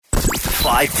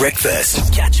5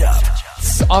 Breakfast. Catch up.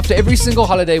 After every single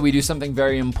holiday, we do something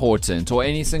very important, or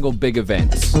any single big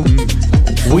event.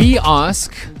 We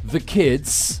ask the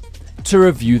kids to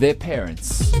review their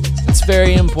parents. It's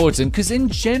very important because in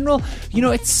general,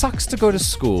 it sucks to go to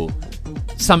school.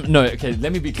 Let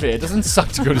me be clear. It doesn't suck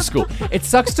to go to school. It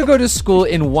sucks to go to school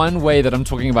in one way that I'm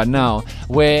talking about now,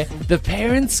 where the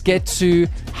parents get to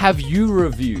have you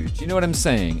reviewed. You know what I'm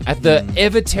saying? At the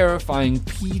ever terrifying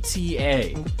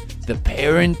PTA, the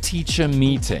parent-teacher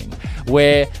meeting,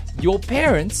 where your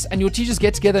parents and your teachers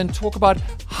get together and talk about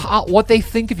what they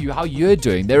think of you, how you're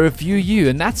doing. They review you,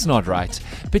 and that's not right.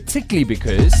 Particularly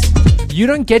because you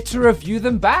don't get to review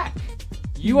them back.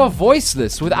 You are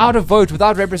voiceless, without a vote,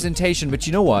 without representation. But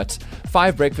you know what?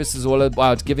 5 Breakfast is all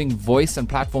about giving voice and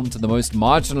platform to the most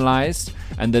marginalized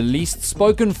and the least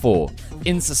spoken for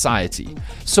in society.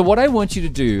 So what I want you to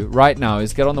do right now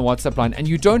is get on the WhatsApp line, and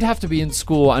you don't have to be in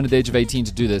school or under the age of 18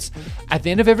 to do this. At the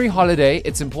end of every holiday,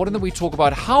 it's important that we talk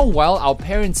about how well our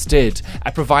parents did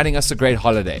at providing us a great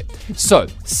holiday. So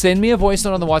send me a voice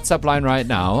note on the WhatsApp line right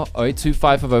now,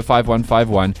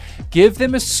 08255055151. Give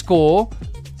them a score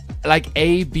like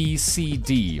A, B, C,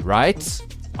 D, right?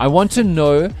 I want to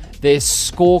know their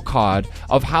scorecard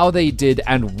of how they did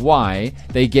and why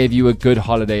they gave you a good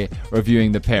holiday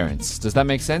reviewing the parents. Does that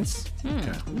make sense?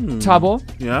 Tabo?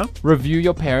 Yeah? Review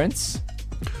your parents.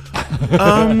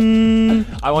 I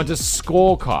want a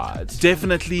scorecard.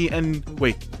 Definitely,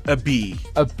 a B.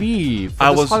 A B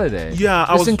for this holiday? Yeah.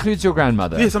 This includes your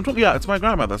grandmother? Yes, it's my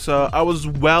grandmother. So I was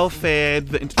well fed,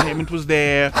 the entertainment was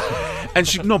there. And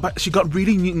she got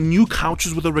really new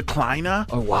couches with a recliner.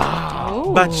 Oh,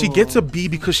 wow. But she gets a B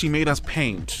because she made us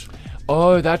paint.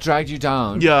 Oh, that dragged you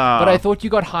down. Yeah. But I thought you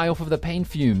got high off of the paint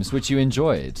fumes, which you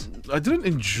enjoyed. I didn't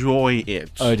enjoy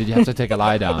it. Oh, did you have to take a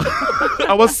lie down?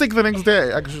 I was sick the next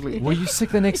day, actually. Were you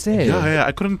sick the next day? Yeah,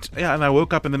 I couldn't. Yeah, and I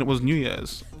woke up and then it was New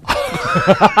Year's.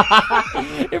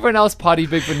 Everyone else party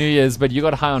big for New Year's, but you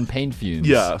got high on paint fumes.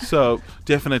 Yeah, so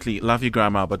definitely love your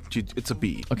grandma, but it's a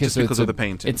B. Okay, just so because of the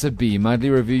painting. It's a B. Mildly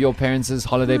review your parents'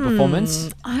 holiday performance.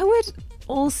 I would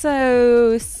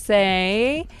also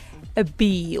say a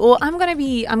B, or I'm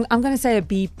gonna say a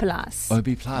B plus. Oh,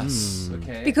 B plus.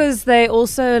 Okay. Because they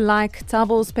also, like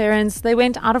Tabo's parents, they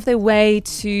went out of their way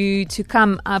to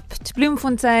come up to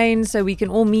Bloemfontein so we can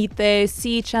all meet there,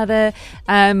 see each other.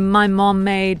 My mom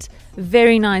made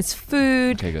very nice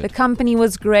food. Okay, good. The company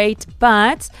was great,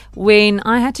 but when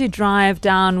I had to drive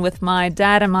down with my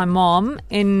dad and my mom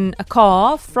in a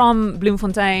car from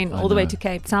Bloemfontein all the way to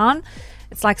Cape Town,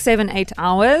 it's like 7-8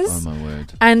 hours. Oh, my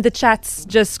word. And the chats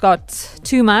just got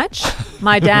too much.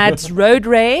 My dad's road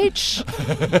rage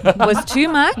was too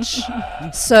much.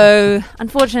 So,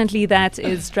 unfortunately, that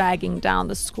is dragging down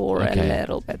the score a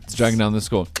little bit. It's dragging down the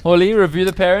score. Holly, review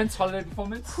the parents' holiday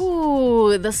performance.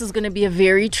 Ooh, this is going to be a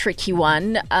very tricky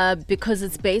one because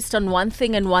it's based on one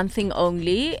thing and one thing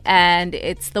only, and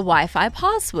it's the Wi-Fi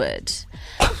password.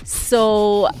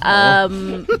 So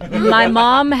my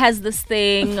mom has this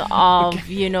thing of,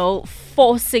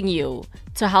 forcing you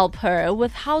to help her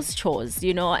with house chores,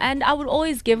 and I would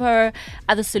always give her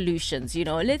other solutions,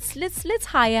 let's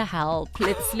hire help,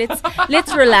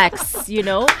 let's relax,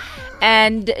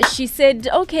 and she said,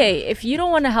 okay, if you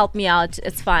don't want to help me out,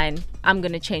 it's fine, I'm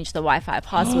gonna change the Wi-Fi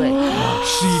password.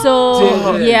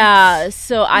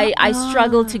 So I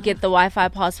struggled to get the Wi-Fi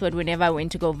password whenever I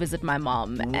went to go visit my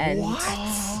mom, and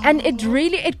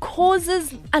it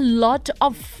causes a lot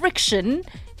of friction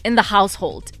in the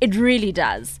household. It really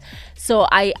does. So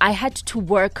I had to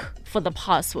work for the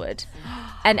password.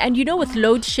 And with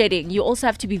load shedding, you also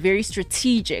have to be very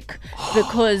strategic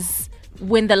because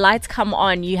when the lights come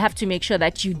on, you have to make sure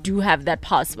that you do have that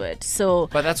password. So,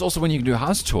 but that's also when you can do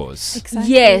house chores.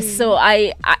 Exactly. Yes. So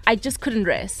I just couldn't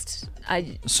rest.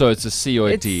 So it's a C or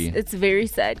a D. It's very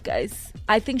sad, guys.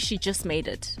 I think she just made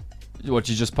it. What,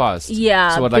 you just passed?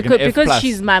 Yeah, so what, like because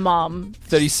she's my mom.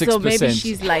 36%. So maybe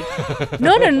she's like,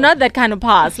 no, not that kind of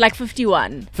pass, like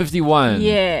 51. 51.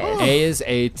 Yes. A is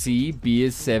 80, B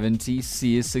is 70,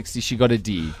 C is 60. She got a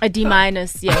D. A D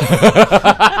minus, yes.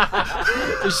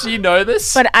 Does she know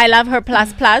this? But I love her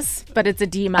plus, but it's a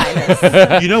D minus.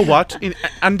 You know what?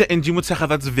 Under NG Mutsaha,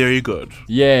 that's very good.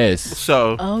 Yes.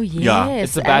 So. Oh, yes. Yeah.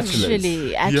 It's a bachelor's.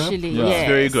 Actually, Yeah. yes. It's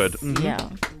very good. Mm-hmm. Yeah.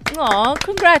 Oh,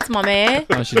 congrats, mommy.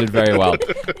 Oh, she did very well.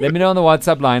 Let me know on the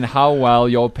WhatsApp line how well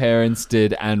your parents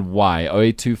did and why.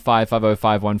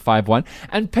 0825505151.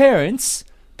 And parents,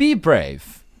 be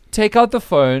brave. Take out the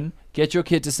phone. Get your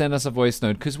kid to send us a voice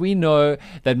note, because we know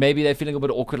that maybe they're feeling a bit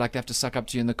awkward, like they have to suck up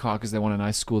to you in the car because they want a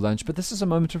nice school lunch. But this is a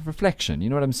moment of reflection. You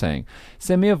know what I'm saying?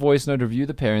 Send me a voice note. Review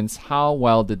the parents. How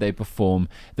well did they perform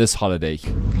this holiday?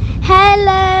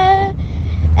 Hello.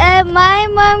 My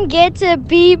mom gets a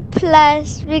B+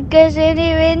 because when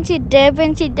we went to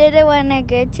Durban, she didn't want to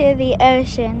go to the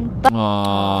ocean.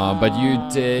 Aw, but you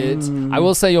did. I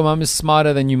will say your mum is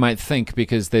smarter than you might think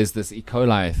because there's this E.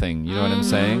 coli thing. You know what I'm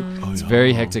saying? It's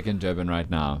very hectic in Durban right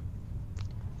now.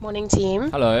 Morning, team.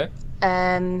 Hello.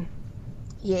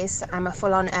 Yes, I'm a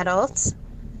full-on adult,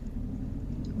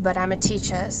 but I'm a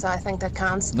teacher, so I think that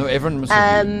counts. No, everyone must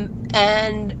review.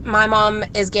 And my mom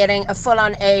is getting a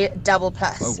full-on A++.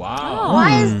 Oh, wow.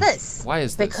 Why is this? Why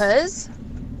is this? Because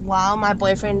while my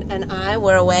boyfriend and I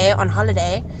were away on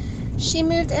holiday, she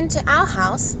moved into our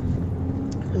house,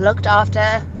 looked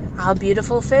after our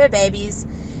beautiful fur babies,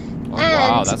 Oh,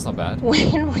 wow, that's not bad.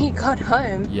 when we got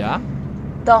home, Yeah?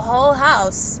 the whole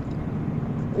house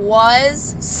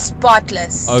was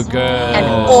spotless. Oh, good. And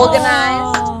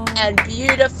organized and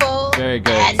beautiful. Very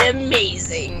good. And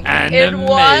amazing. And it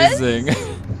amazing. was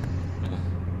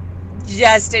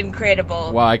just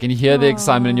incredible. Wow, I can hear the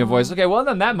excitement in your voice. Okay, well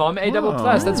done that, Mom. A++.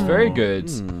 That's very good.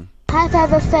 Hi, Five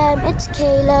FM. It's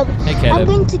Caleb. Hey, Caleb. I'm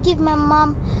going to give my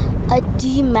mom a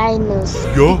D-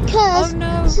 Yo. because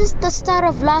since the start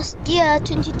of last year,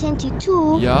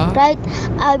 2022, Yeah? right,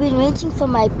 I've been waiting for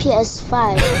my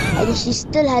PS5 and she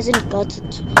still hasn't got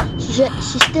it.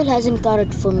 She still hasn't got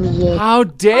it for me yet. How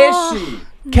dare she?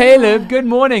 Caleb, good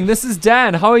morning. This is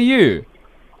Dan. How are you?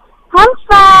 I'm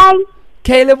fine.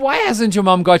 Caleb, why hasn't your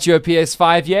mom got you a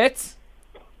PS5 yet?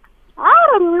 I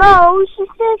don't know. She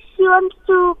says she wants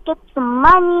to get some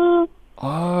money.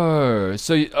 Oh,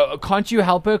 so can't you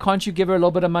help her? Can't you give her a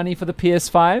little bit of money for the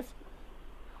PS5?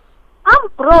 I'm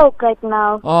broke right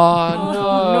now. Oh,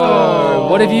 no.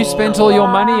 What have you spent all your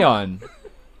money on?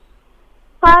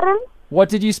 Pardon? What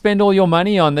did you spend all your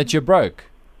money on that you're broke?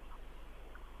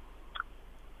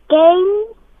 Games?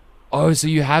 Oh, so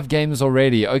you have games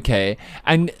already. Okay.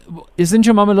 And isn't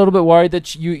your mum a little bit worried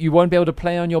that you won't be able to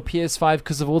play on your PS5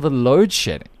 because of all the load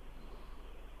shedding?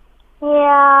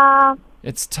 Yeah.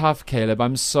 It's tough, Caleb.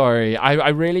 I'm sorry. I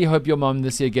really hope your mum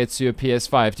this year gets you a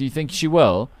PS5. Do you think she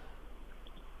will?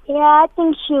 Yeah, I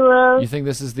think she will. You think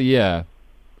this is the year?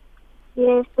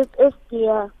 Yes, this is the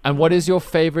year. And what is your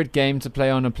favorite game to play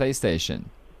on a PlayStation?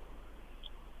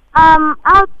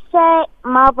 I'd say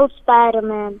Marvel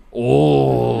Spider-Man.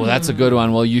 Oh, that's a good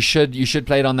one. Well, you should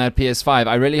play it on that PS5.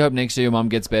 I really hope next year your mom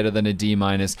gets better than a D-.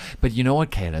 But you know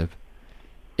what, Caleb?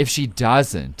 If she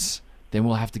doesn't, then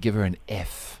we'll have to give her an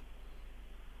F.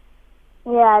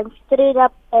 Yeah, straight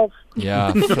up F. Yeah,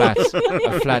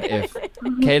 a flat F.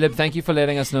 Caleb, thank you for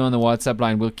letting us know on the WhatsApp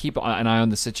line. We'll keep an eye on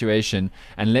the situation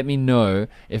and let me know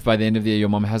if by the end of the year your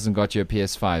mom hasn't got you a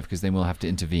PS5, because then we'll have to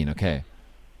intervene, okay?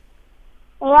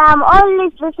 Yeah, I'm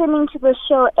always listening to the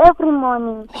show every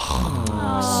morning.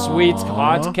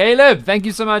 Sweetheart. Caleb, thank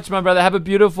you so much, my brother. Have a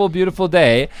beautiful, beautiful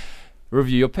day.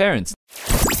 Review your parents.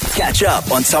 Catch up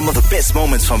on some of the best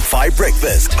moments from 5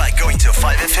 Breakfast by going to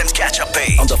 5FM's catch-up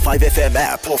page on the 5FM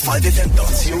app or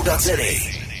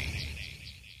 5FM.co.za.